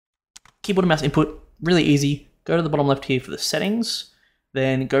keyboard and mouse input, really easy. Go to the bottom left here for the settings,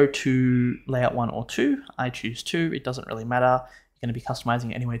 then go to layout 1 or 2. I choose 2, it doesn't really matter. You're going to be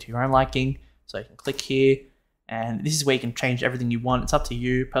customizing it anyway to your own liking. So you can click here, and this is where you can change everything you want. It's up to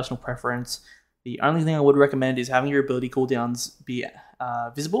you, personal preference. The only thing I would recommend is having your ability cooldowns be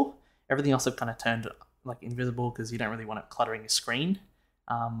visible. Everything else I've kind of turned like invisible because you don't really want it cluttering your screen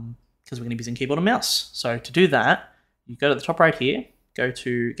because we're going to be using keyboard and mouse. So to do that, you go to the top right here, go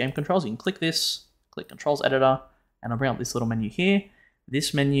to game controls. You can click this, click controls editor, and I'll bring up this little menu here.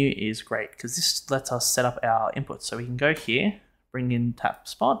 This menu is great because this lets us set up our inputs. So we can go here, bring in tap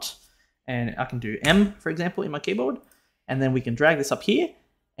spot, and I can do M, for example, in my keyboard, and then we can drag this up here.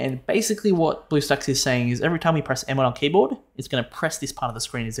 And basically what Bluestacks is saying is every time we press M on our keyboard, it's going to press this part of the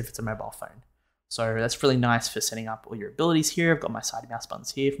screen as if it's a mobile phone. So that's really nice for setting up all your abilities here. I've got my side mouse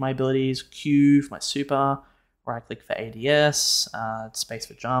buttons here for my abilities, Q for my super, right click for ADS, space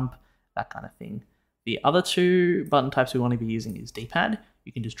for jump, that kind of thing. The other two button types we want to be using is D-pad.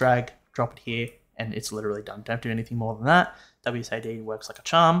 You can just drag, drop it here, and it's literally done. Don't do anything more than that. WSAD works like a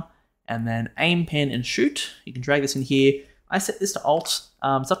charm. And then aim, pen, and shoot. You can drag this in here. I set this to Alt.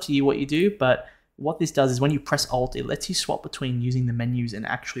 It's up to you what you do, but what this does is when you press Alt, it lets you swap between using the menus and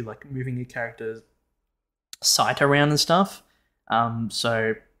actually like moving your character's sight around and stuff.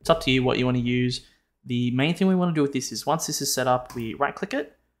 So it's up to you what you want to use. The main thing we want to do with this is once this is set up, we right click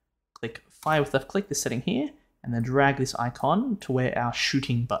it, click fire with left click, this setting here, and then drag this icon to where our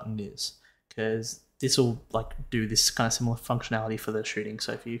shooting button is, because this will like do this kind of similar functionality for the shooting.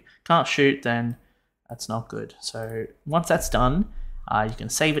 So if you can't shoot, then that's not good. So once that's done, you can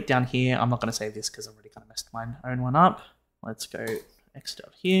save it down here. I'm not going to save this because I've already kind of messed my own one up. Let's go exit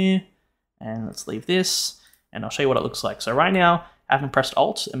out here, and let's leave this, and I'll show you what it looks like. So right now, I haven't pressed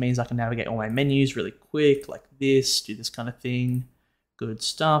Alt. It means I can navigate all my menus really quick, like this, do this kind of thing. Good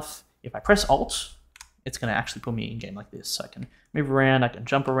stuff. If I press Alt, it's going to actually put me in game like this. So I can move around, I can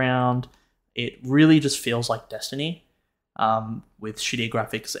jump around. It really just feels like Destiny with shittier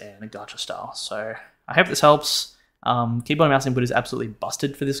graphics and a gacha style. So I hope this helps. Keyboard and mouse input is absolutely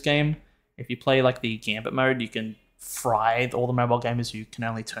busted for this game. If you play like the Gambit mode, you can fry all the mobile gamers who can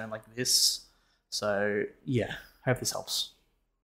only turn like this. So yeah, I hope this helps.